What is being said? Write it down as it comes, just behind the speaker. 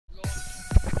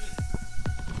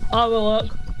Oh, well,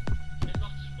 look. It's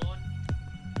not fun.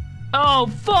 Oh,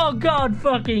 for God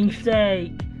fucking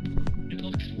sake. It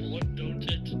looks fun, don't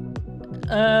it?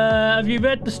 Have you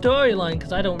read the storyline?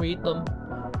 Because I don't read them.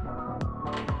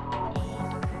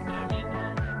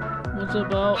 What's it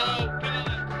about? Oh,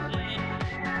 God, see.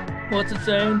 What's it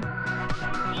saying?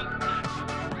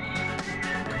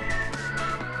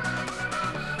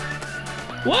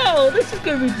 Whoa, this is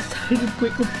going to be decided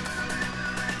quickly.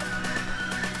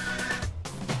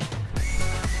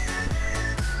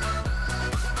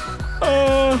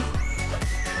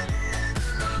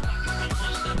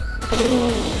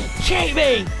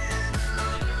 Jamie!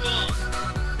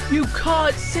 You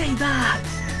can't say that!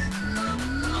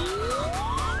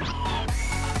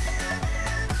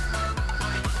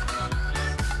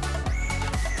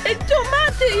 It don't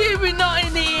matter if we're not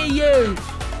in the EU!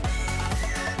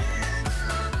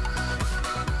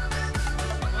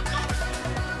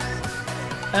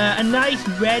 A nice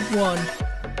red one.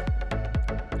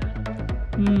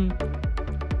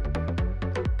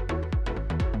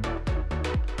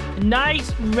 A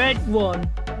nice red one.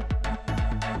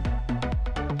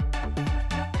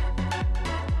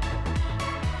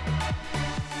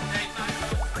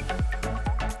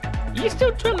 You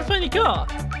still trying to find your car?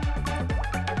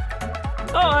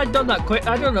 Oh, I've done that quick.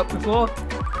 I've done that before.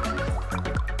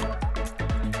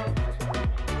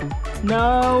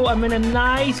 No, I'm in a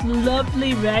nice,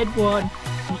 lovely red one.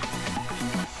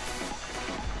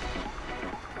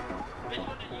 Which one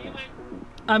are you in?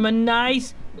 I'm a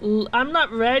nice... I'm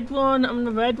not red one. I'm the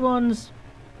red ones.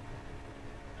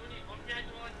 Only one red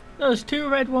one. No, there's two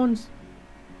red ones.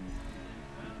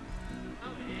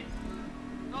 Oh, it is.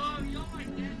 Oh, you're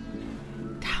like this.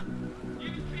 Damn.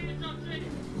 You can treat us up to it.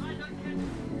 I don't care.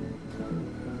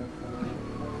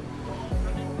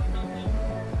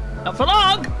 Not for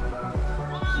long!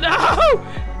 No!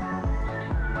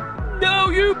 No,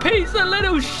 you piece of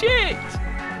little shit!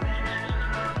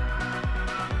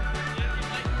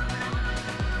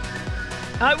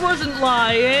 I wasn't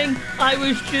lying. I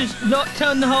was just not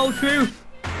telling the whole truth.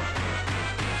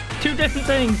 Two different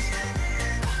things.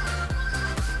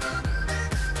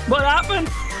 What happened?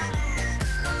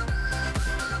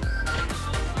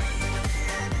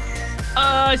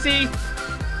 I see.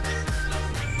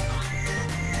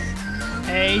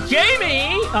 Hey,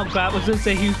 Jamie! Oh crap, I was gonna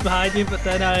say he was behind you, but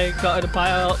then I got in a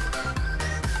pile up.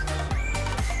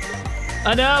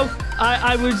 I know,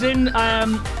 I was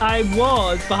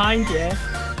behind you.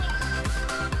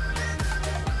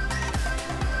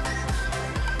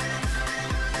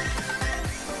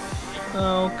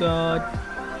 Oh God.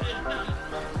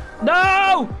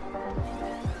 No!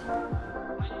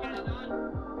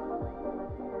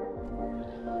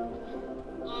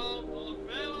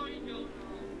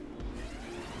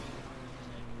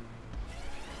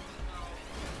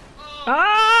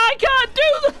 I can't do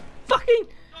the fucking...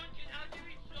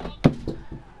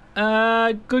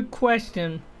 good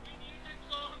question.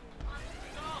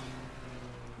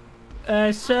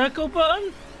 Circle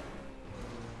button?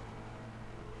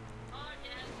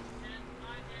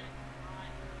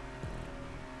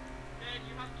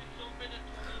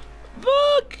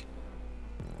 Book!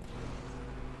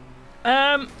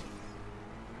 Yeah,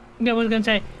 what was I gonna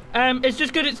say? It's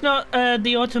just good it's not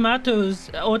the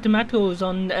automatos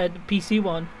on the PC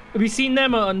one. Have you seen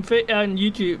them on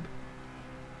YouTube?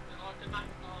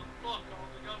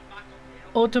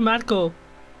 Automatical.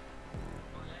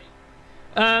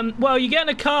 Well, you get in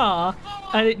a car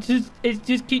and it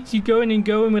just keeps you going and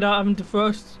going without having to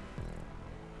thrust.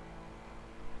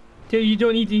 So you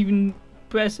don't need to even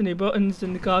press any buttons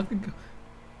and the car can go.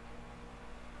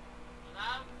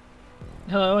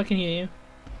 Hello, I can hear you.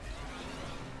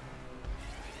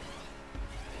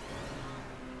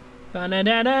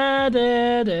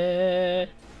 Ba-da-da-da-da-da.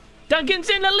 Duncan's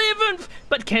in 11th,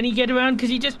 but can he get around because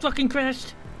he just fucking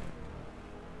crashed?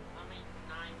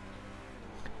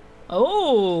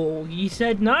 Oh, he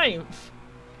said 9th.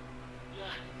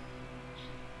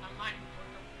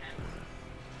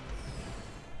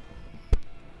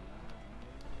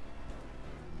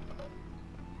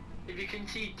 If you can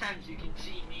see 10s, you can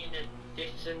see me in the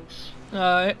distance.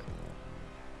 Alright.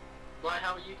 Right,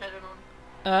 how are you getting on?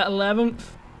 11th.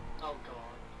 Oh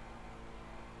God.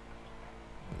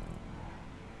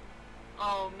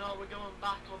 Oh no, we're going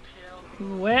back uphill.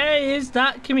 Where is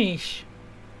that Kamish?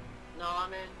 No,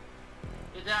 I'm in.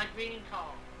 Is there a green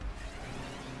car?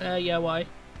 Yeah, why?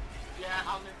 Yeah,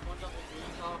 I'm in front of the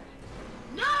green car.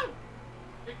 No!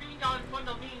 The green car in front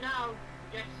of me now.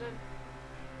 Guessing.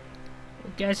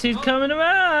 Guess who's coming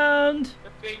around? The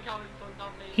green car in front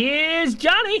of me. Here's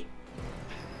Johnny.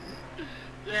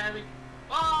 There we.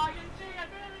 Oh, I can see it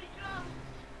really close.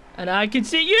 And I can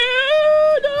see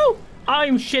you! No!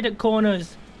 I'm shit at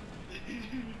corners.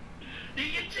 You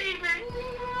can see me!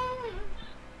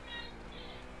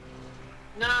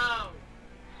 No!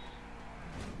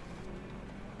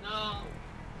 No!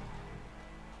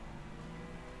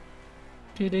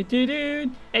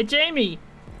 Do-do-do-do. Hey, Jamie!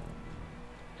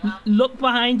 Yeah? Look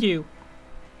behind you.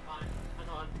 Fine, hang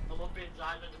on. I'm up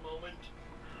inside at the moment.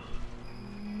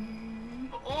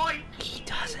 Oi! He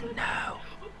doesn't know.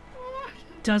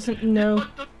 Doesn't know.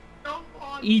 No,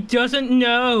 fine. He doesn't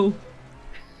know.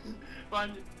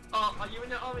 Fine. Oh, are you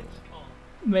in the orange car?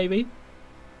 Maybe.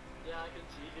 Yeah, I can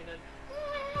see you then.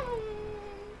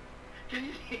 Can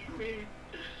you hear me?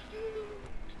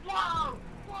 Wow!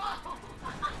 Wow!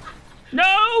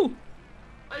 No!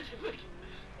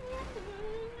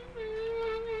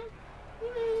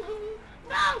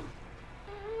 No!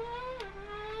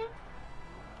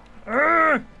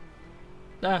 Urgh.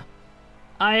 Ah.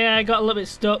 I got a little bit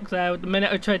stuck there. The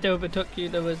minute I tried to overtake you,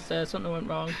 there was something went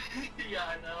wrong. Yeah,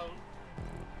 I know.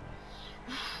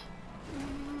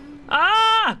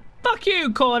 Ah! Fuck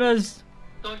you, corners!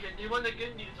 Duncan, do you want the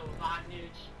good news or bad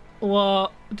news?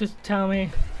 What? Just tell me.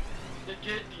 The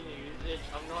good news is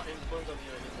I'm not in front of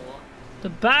you anymore. The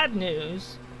bad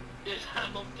news? Is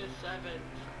I'm up to 7.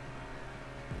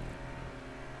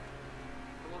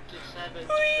 I'm up to 7 Whee!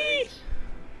 place.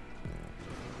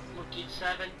 I'm up to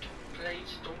 7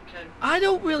 place, Duncan. I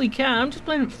don't really care. I'm just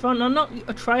playing it front. I'm not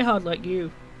a tryhard like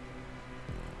you.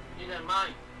 Neither am I.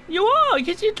 You are,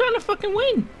 because you're trying to fucking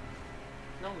win.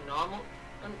 No,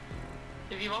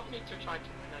 if you want me to try to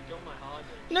win, I do my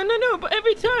hardest. No, but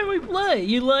every time we play,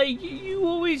 you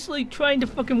always like trying to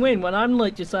fucking win when I'm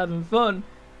like just having fun.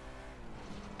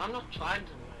 I'm not trying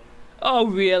to win. Oh,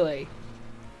 really?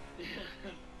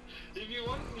 If you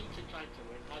want me to try to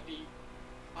win,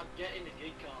 I'm getting a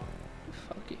good car.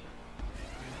 Fuck you.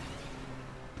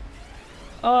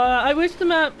 I wish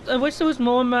I wish there was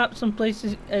more maps and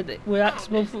places where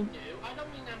accessible for. I don't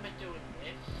remember doing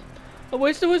this. I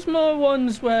wish there was more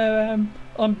ones where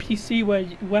on PC where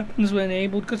weapons were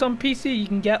enabled. Because on PC you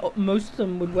can get most of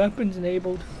them with weapons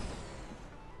enabled.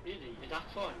 Really? Is that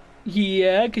fun?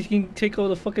 Yeah, because you can take all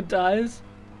the fucking tires.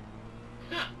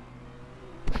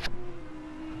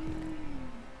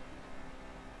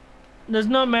 There's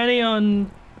not many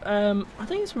on. I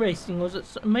think it's racing. Was it?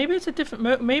 Maybe it's a different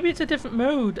mode. Maybe it's a different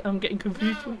mode. I'm getting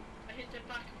confused. No! I hit the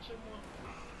back of someone.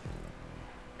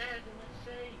 There's a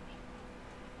mistake.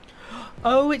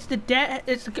 Oh, it's the dead.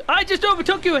 It's. I just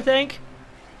overtook you, I think.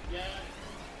 Yeah.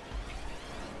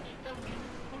 Don't get in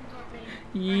front of me.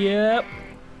 Yep.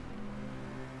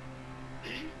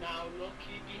 Now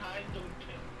lucky behind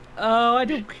Duncan. Oh, I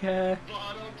don't care.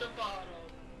 Bottom to bottom.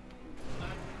 I'm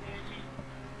nearly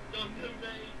done the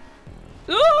race.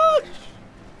 Oh,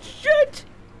 shit!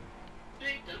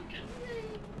 Big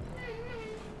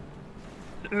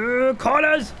Duncan.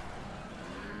 Corners.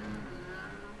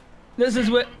 This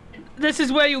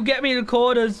is where you'll get me the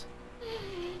corners.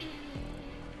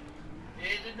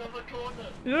 Here's another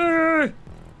corner.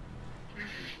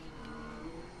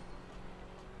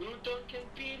 Who Duncan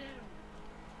beat him?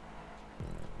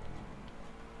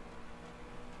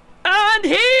 And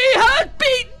he has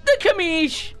beat the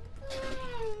Kamish!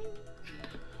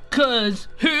 Cause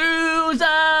who's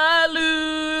a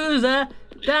loser?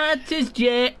 That is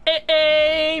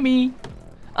Jamie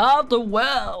of the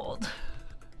world.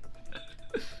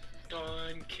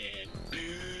 Duncan. Boo.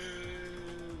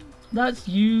 That's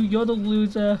you, you're the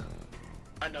loser.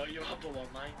 I know you have the one,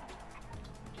 mate.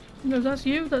 No, that's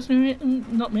you, that's me,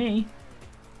 not me.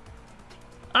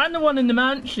 I'm the one in the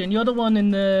mansion, you're the one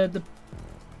in the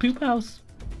poop house.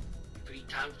 3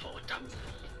 times 4 times.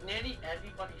 Nearly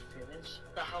everybody finished.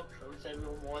 But how close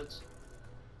everyone was.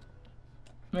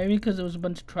 Maybe because there was a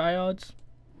bunch of tryhards.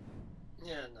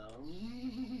 Yeah, no.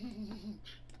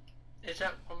 Is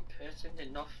that one person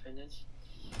did not finish?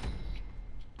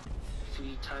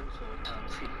 3 times 4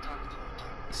 times, 3 times 4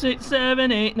 times. 6,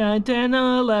 7, 8, 9, 10,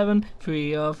 11,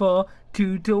 3 or 4,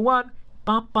 2 to 1.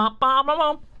 Bum, bum, bum, bum,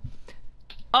 bum.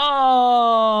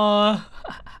 Oh,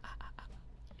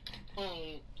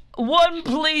 one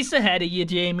place ahead of you,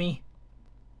 Jamie.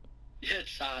 Yeah,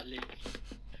 sadly.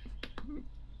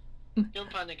 Don't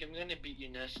panic, I'm gonna beat you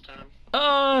next time.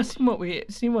 Oh,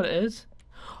 see what it is.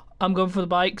 I'm going for the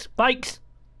bikes. Bikes.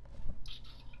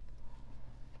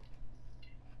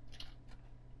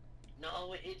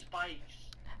 No, it's bikes.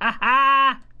 Ha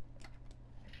ha.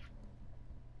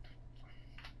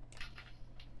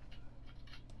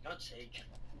 God's sake.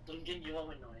 Duncan, you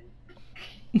are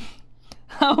annoying.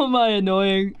 How am I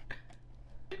annoying?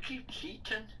 You keep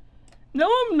cheating. No,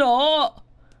 I'm not.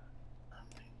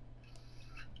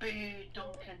 Boo,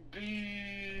 Duncan,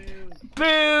 boo.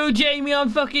 Boo, Jamie on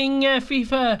fucking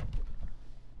FIFA.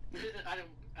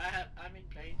 I'm in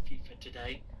playing FIFA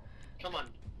today. Come on.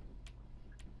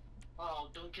 Oh,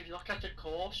 Duncan, look at the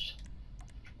course.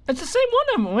 It's the same one,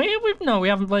 haven't we? No, we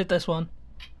haven't played this one.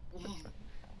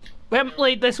 We haven't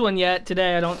played this one yet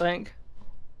today, I don't think.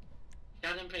 You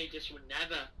haven't played this one,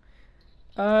 never.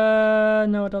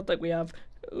 No, I don't think we have.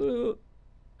 And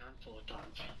 4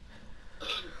 times.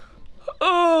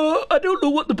 Oh, I don't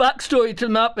know what the backstory to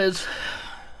the map is.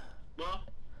 What?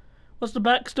 What's the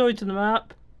backstory to the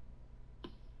map?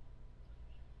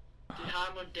 The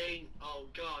hammer Dane. Oh,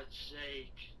 God's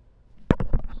sake.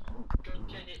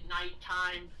 Duncan at night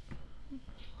time.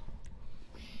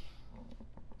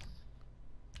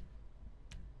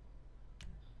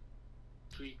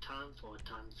 Three times, 4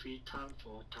 times, 3 times,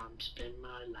 4 times, spend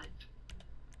my life.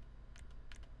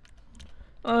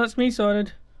 Oh, that's me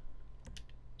sorted.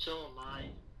 So am I.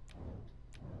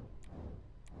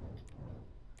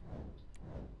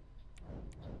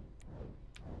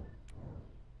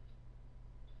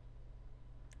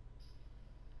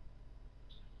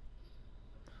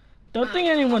 I don't think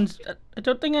anyone's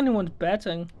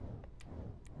betting.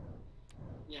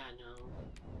 Yeah, I know.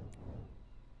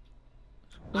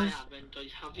 I haven't,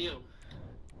 have you?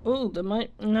 Oh, there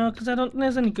might no, because I don't think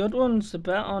there's any good ones to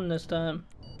bet on this time.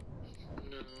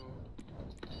 No.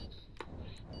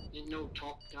 There's no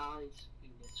top guys in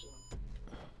this one.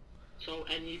 So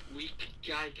any weak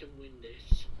guy can win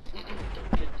this.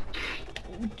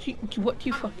 What do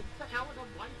you fuck? What the hell are the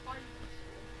white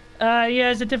bikes?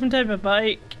 Yeah, it's a different type of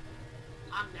bike.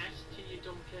 I'm next to you,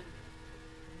 Duncan.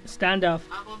 Standoff.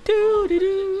 I'm on Doo doo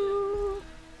doo.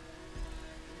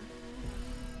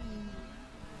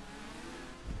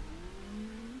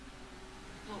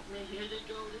 Fuck me, here they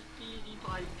go, the speedy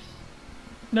bikes.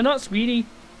 They're not speedy.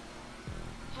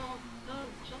 Oh no,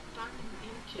 jump back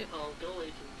into. Oh, go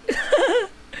away, Duncan.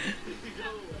 Go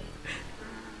away.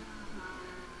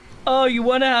 Oh, you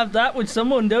want to have that with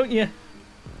someone, don't you?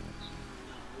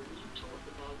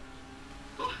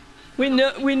 We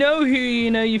know who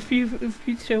your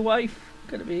future wife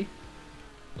gonna be.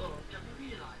 Oh, can we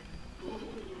realize?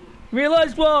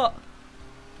 Realize what?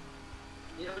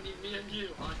 Only me and you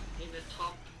are in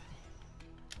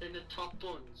the top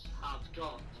ones have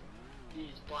got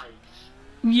these bikes.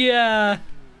 Yeah.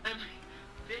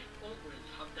 Big others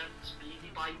have them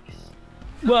speedy bikes.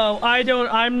 Well,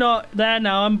 I'm not there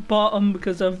now. I'm bottom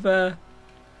because of Why,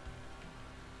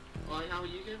 how are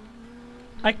you going?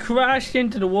 I crashed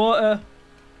into the water.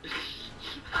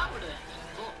 How the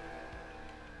fuck?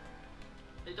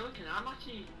 Hey Duncan, I'm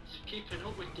actually keeping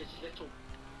up with this little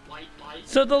white bike.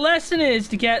 So the lesson is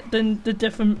to get the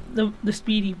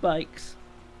speedy bikes.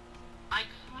 I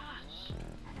crashed.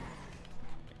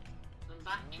 I'm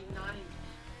back to 9.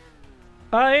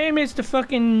 Our aim is to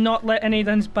fucking not let any of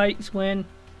those bikes win.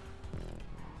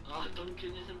 Oh,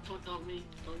 Duncan is in front of me.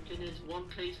 Duncan is one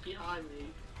place behind me.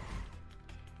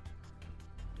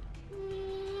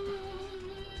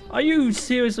 Are you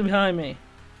seriously behind me?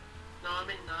 No, I'm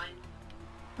in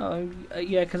 9. Oh,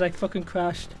 yeah, because I fucking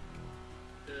crashed.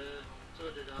 So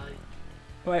did I.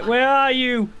 Right, where are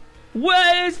you?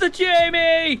 Where's the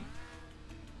Jamie?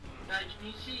 Guys, can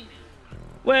you see me?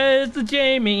 Where's the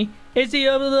Jamie? Is he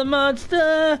over the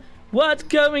monster? What's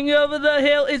coming over the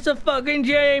hill? It's a fucking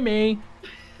Jamie.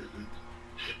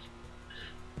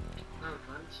 No, man,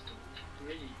 stop.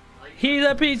 Really? Like, He's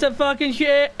a piece of fucking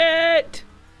shit.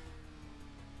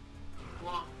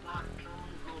 what that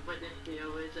coming over the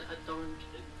hill? Is it a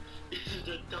Duncan? Is it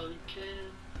a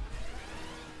Duncan?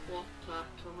 What that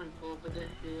coming over the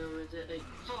hill? Is it a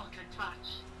fuck a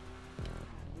catch?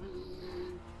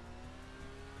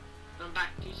 I'm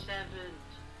back to 7th.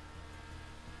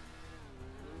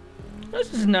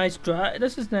 This is a nice drive.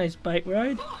 This is a nice bike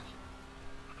ride. Fuck!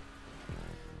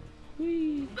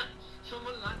 Whee.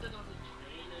 Someone landed on the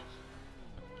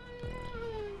trainers.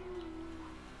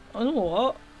 I know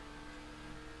what.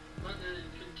 On the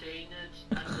containers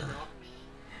and the docks.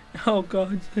 Oh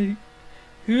God's sake.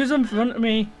 Who's in front of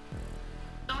me?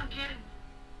 Duncan!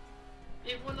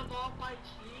 It one of our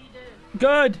bikes leading.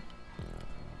 Good.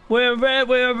 We're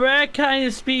a rare kind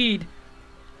of speed.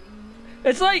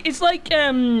 It's like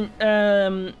let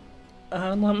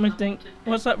me think.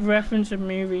 What's that reference in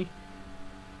movie?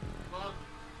 What?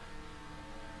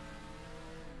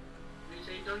 You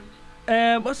say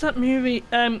Duncan? What's that movie?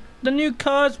 The new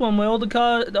Cars one where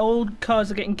the old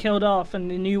cars are getting killed off and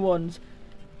the new ones.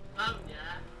 Oh yeah.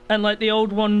 And like the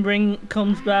old one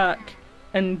comes back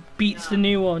and beats the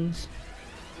new ones.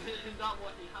 Is that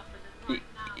what is happening right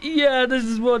now? Yeah, this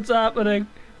is what's happening.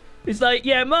 It's like,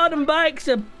 yeah, modern bikes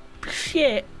are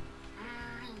Shit.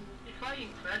 It's quite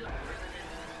incredible,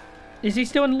 isn't it? Is he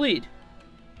still in the lead?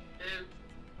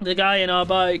 The guy in our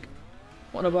bike.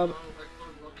 One of our... Oh, I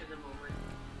can't look at the moment.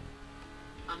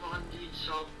 I'm on these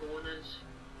soft corners.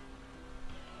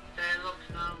 There, look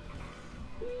now.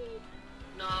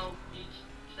 No, he's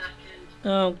second.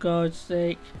 Oh, God's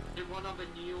sake. They want to have a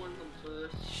new one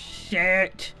first.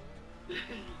 Shit.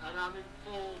 And I'm in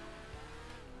full.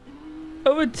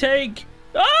 Overtake.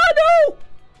 Oh, no!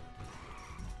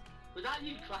 Was that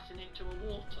you crashing into a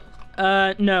water?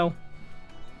 No.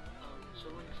 Oh,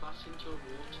 someone crashed into a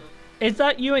water. Is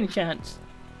that you any chance?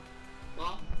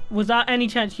 What? Was that any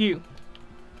chance you?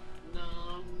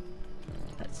 No.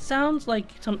 That sounds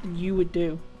like something you would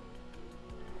do.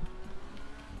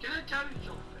 Can I tell you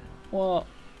something? What?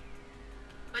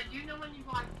 Like, you know when you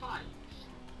ride bikes?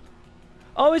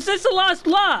 Oh, is this the last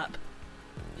lap?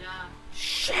 Yeah.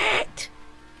 Shit!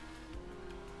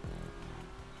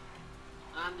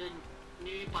 And a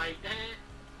new bike there.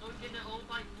 Look in the old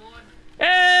bike one.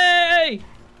 Hey!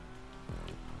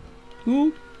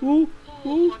 Ooh, ooh, Oh,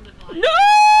 ooh. on the bike. No!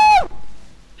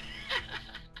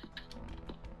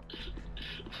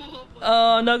 Oh,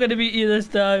 Oh, I'm not gonna beat you this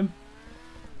time.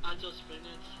 I just finished.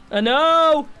 I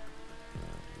know!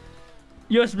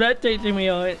 You're spectating me,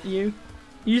 aren't you?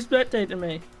 You spectating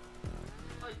me.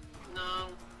 Like, no.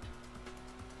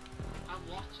 I'm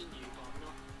watching you, but I'm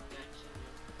not texting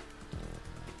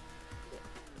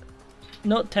you.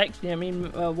 Not texting, I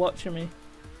mean watching me.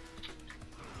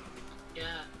 Yeah.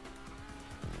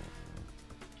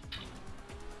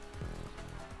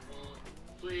 4,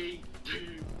 3,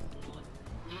 2,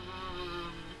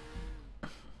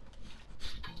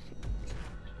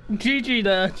 1. GG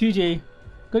there, GG.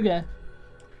 Good game.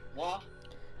 What?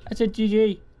 I said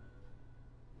GG.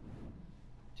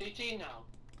 TT now?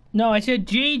 No, I said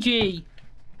GG.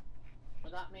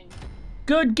 What that mean?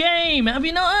 Good game. Have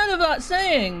you not heard of that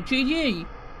saying? GG.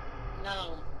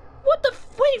 No. What the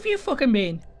where have you fucking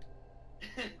been?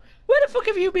 Where the fuck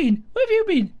have you been? Where have you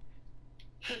been?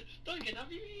 Duncan, have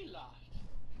you realised?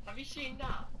 Have you seen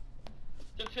that?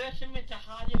 The person with the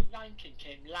highest ranking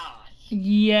came last.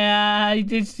 Yeah, I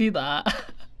did see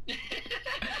that.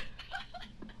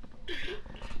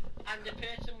 And the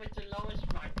person with the lowest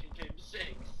ranking came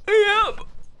 6th. Yep.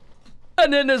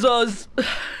 And then there's us. Yeah.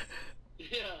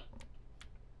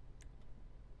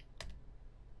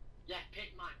 Yeah,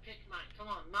 pick mine. Come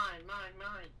on, mine.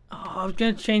 Oh, I was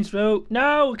gonna change route.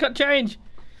 No, we can't change.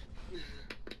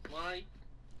 Why?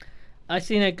 I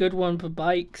seen a good one for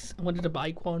bikes. I wanted a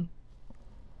bike one.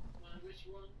 Which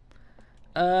one?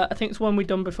 I think it's one we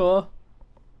done before.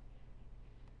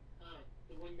 Oh,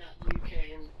 the one that you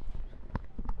came.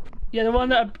 Yeah, the one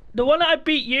that I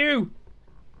beat you.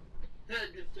 The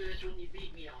first one you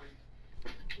beat me on.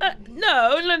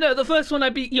 No. The first one I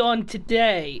beat you on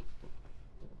today.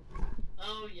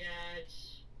 Oh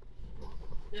yes.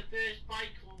 The first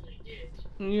bike one we did.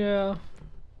 Yeah.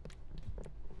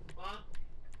 What?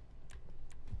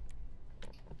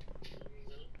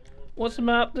 What's the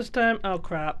map this time? Oh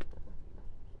crap.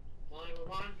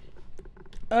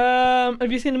 501?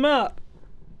 Have you seen the map?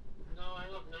 No, I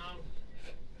look now.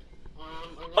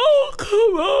 Oh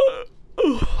come on.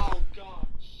 Oh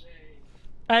God's sake.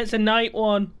 It's a night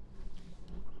one.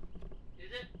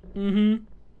 Is it? Mhm.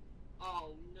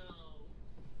 Oh no.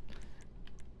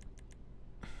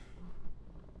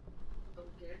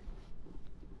 Okay.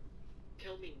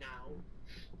 Kill me now.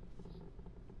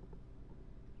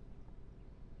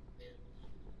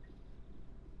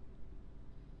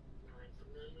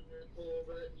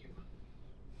 Over you.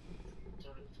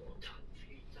 Time for time,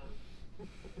 3 times.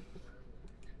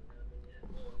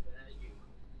 Over you.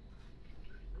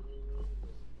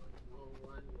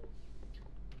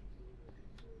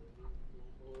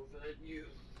 Over you.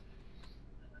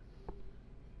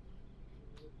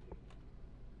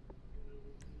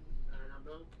 And I'm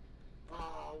done.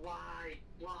 Oh, why?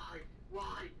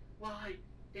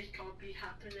 This can't be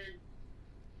happening.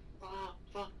 Oh,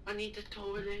 fuck. I need the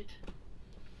toilet.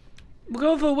 We'll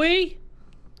go for a wee.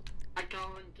 I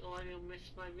can't, or I'll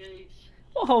miss my race.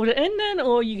 Or hold it in then,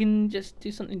 or you can just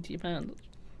do something to your pants.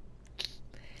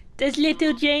 Does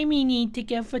little Jamie need to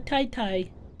go for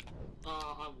tie-tie?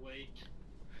 Oh, I'll wait.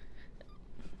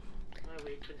 I'll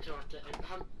wait until after.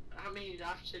 How many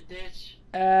after this?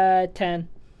 10.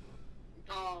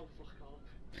 Oh, fuck off.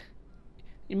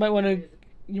 You might want to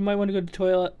go to the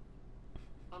toilet.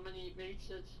 How many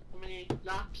races? How many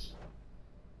laps?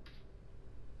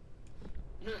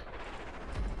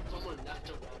 Someone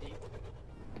left already.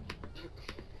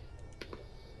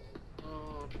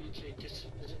 Oh, PJ just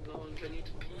isn't going. I need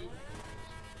to pee.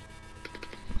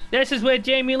 This is where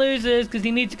Jamie loses because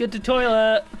he needs to go to the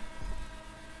toilet.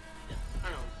 I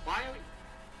don't know. Why are we?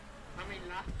 How many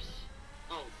laps?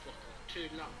 Oh, fuck off. 2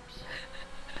 laps.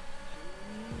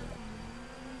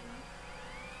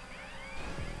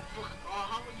 Fuck. Oh,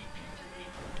 how are you beating me?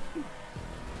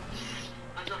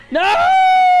 No!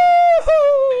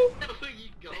 Where are you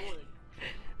going?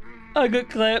 I got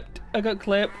clipped. I got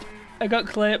clipped. I got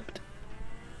clipped.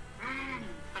 Hang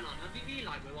on, have you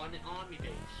realised we're on an army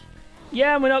base?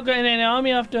 Yeah, we're not getting any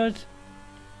army after us.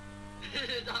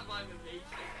 That might be me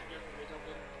together with them.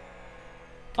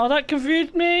 Oh, that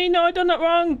confused me. No, I done that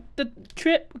wrong. The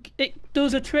trip, it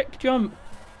does a trick jump.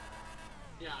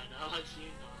 Yeah, I know, I've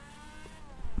seen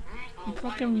that. You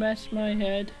fucking messed my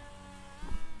head.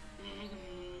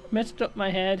 Messed up my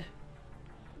head.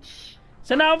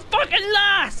 So now I'm fucking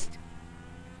lost!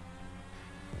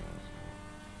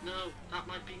 No, that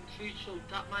might have been crucial.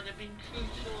 That might have been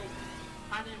crucial.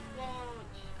 And it was.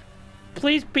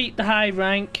 Please beat the high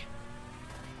rank.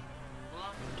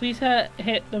 What? Please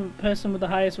hit the person with the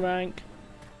highest rank.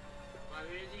 Where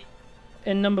is he?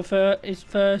 In number is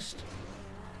first.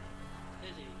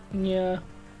 Is he? Yeah.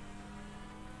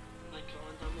 I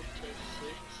can't, I'm up to 6.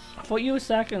 I thought you were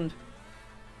second.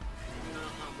 No, I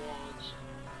was.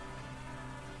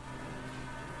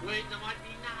 Wait, there might be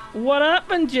now. What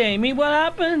happened, Jamie? What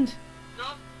happened? No,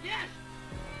 yes!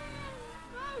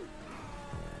 No!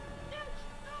 Yes!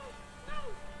 No! No!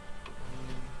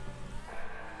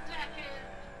 Second!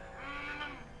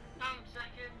 I'm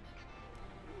second!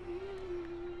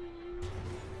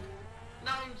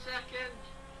 No, I'm second!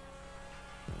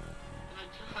 I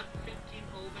had 15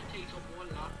 overtakes on 1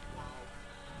 lap. Wow.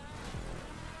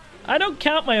 I don't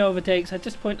count my overtakes. I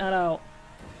just point that out.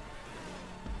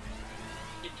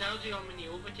 It tells you how many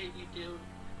overtakes you do.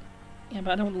 Yeah,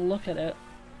 but I don't look at it.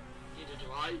 Neither do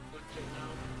I, but now.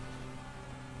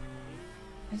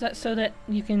 Is that so that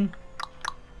you can?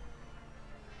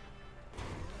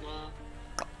 Well,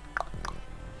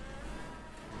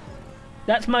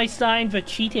 That's my sign for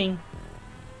cheating.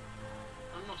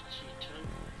 I'm not cheating.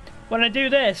 When I do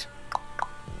this,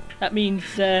 that means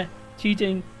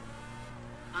cheating.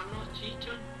 I'm not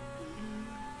cheating.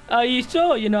 Are you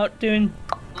sure you're not doing?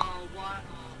 Oh, what?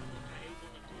 Oh, look, I hate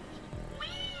one of these.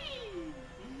 Whee!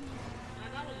 No,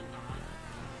 that wasn't bad.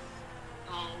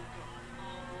 Oh, God.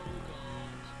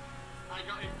 I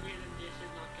got a feeling this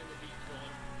is not going to be fun.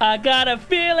 I got a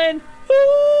feeling.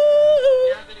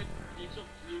 Ooh, Yeah, but it's a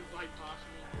flew right past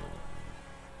me.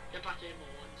 Get back in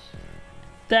once.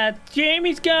 that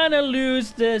Jamie's gonna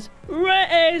lose this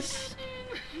race,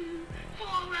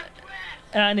 Forward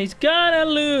press! and he's gonna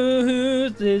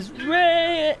lose this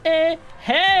race.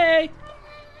 Hey,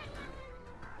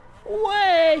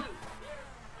 way.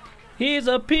 He's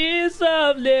a piece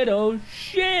of little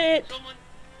shit. Someone,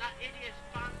 that idiot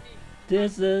spammed me.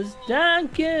 This is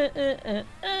Duncan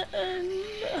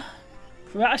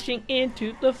crashing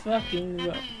into the fucking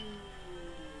road.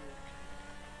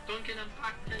 Duncan, I'm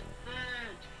back to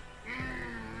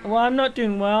third. Well, I'm not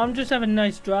doing well. I'm just having a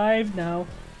nice drive now.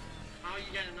 How are you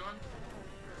getting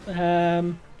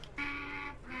on?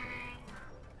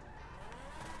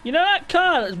 You know that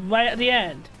car that's right at the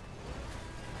end?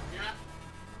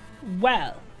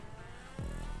 Yeah.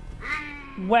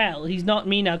 Well, he's not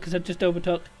me now because I've just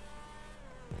overtook.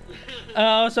 I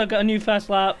also got a new fast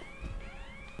lap.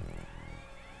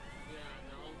 Yeah,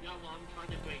 no, I'm trying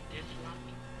to break this lap.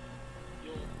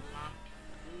 Your lap.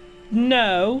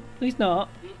 No, he's not.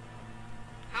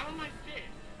 How am I fifth?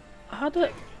 How do?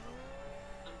 I'm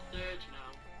third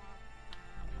now.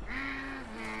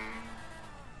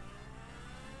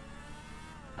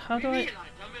 How do You I? realise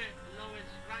I'm at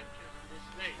lowest ranking on this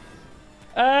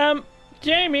race.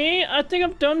 Jamie, I think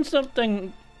I've done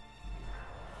something.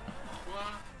 What?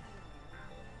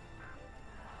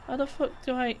 How the fuck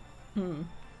do I? You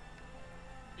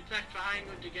press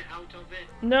triangle to get out of it.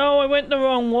 No, I went the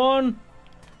wrong one.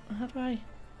 How do I?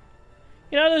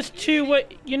 You know, there's two way.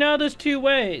 You know, there's two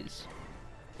ways.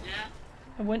 Yeah?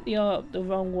 I went the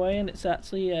wrong way, and it's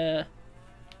actually a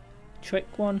trick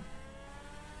one.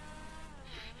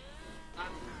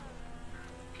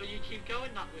 Can you keep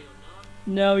going that way or not?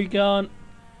 No, you can't.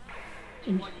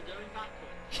 So what are you doing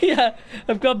backwards? Yeah,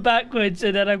 I've gone backwards,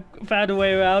 and then I've found a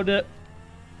way around it.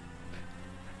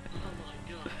 Oh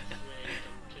my god,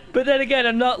 Duncan. But then again,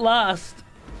 I'm not last.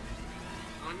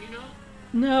 Aren't you not?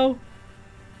 No,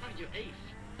 Oh, you're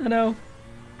 8th. I know.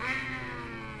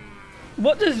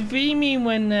 What does V mean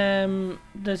when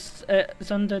this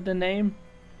it's under the name?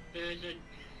 Version.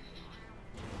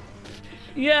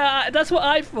 Yeah, that's what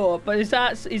I thought. But is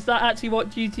that actually what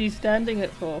GT is standing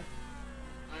it for?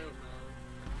 I don't know.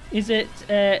 Is it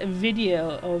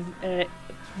video of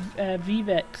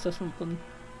VVEX or something?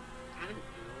 I don't know.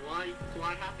 Do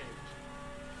I have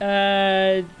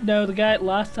it? No, the guy at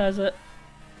last has it.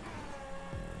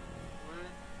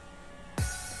 Where?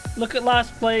 Look at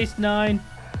last place, 9.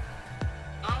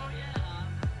 Oh yeah.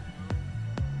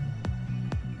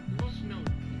 You must know.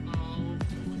 Oh,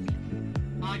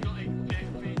 I got a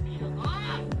victory meal.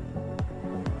 Ah!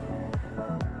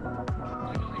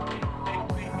 I got a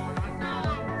victory meal. No!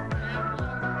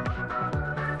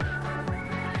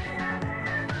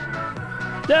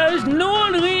 There's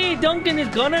no way Duncan is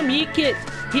gonna make it.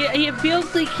 He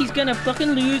feels like he's gonna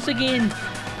fucking lose again.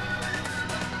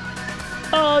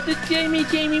 Oh, did Jamie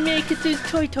make it to his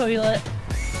toy toilet?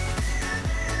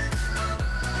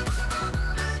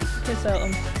 Piss out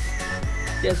him.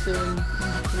 Yes,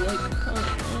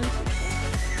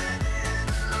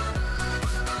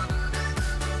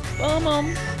 like,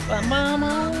 Mom.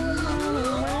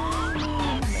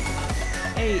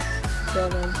 8,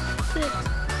 7, 6,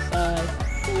 5,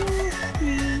 4,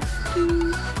 3,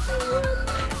 2, 1.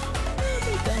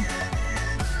 Done.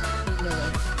 No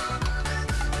way.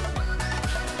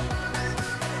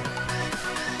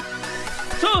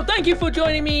 So, thank you for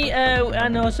joining me,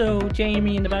 and also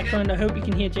Jamie in the background. I hope you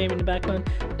can hear Jamie in the background.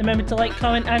 Remember to like,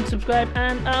 comment, and subscribe,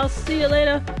 and I'll see you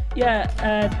later. Yeah,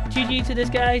 GG to this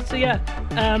guy. So yeah,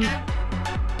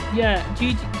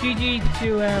 GG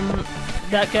to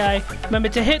that guy. Remember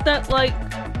to hit that like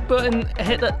button,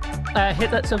 hit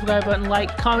that subscribe button,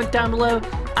 like, comment down below,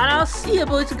 and I'll see you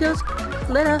boys and girls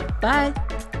later. Bye.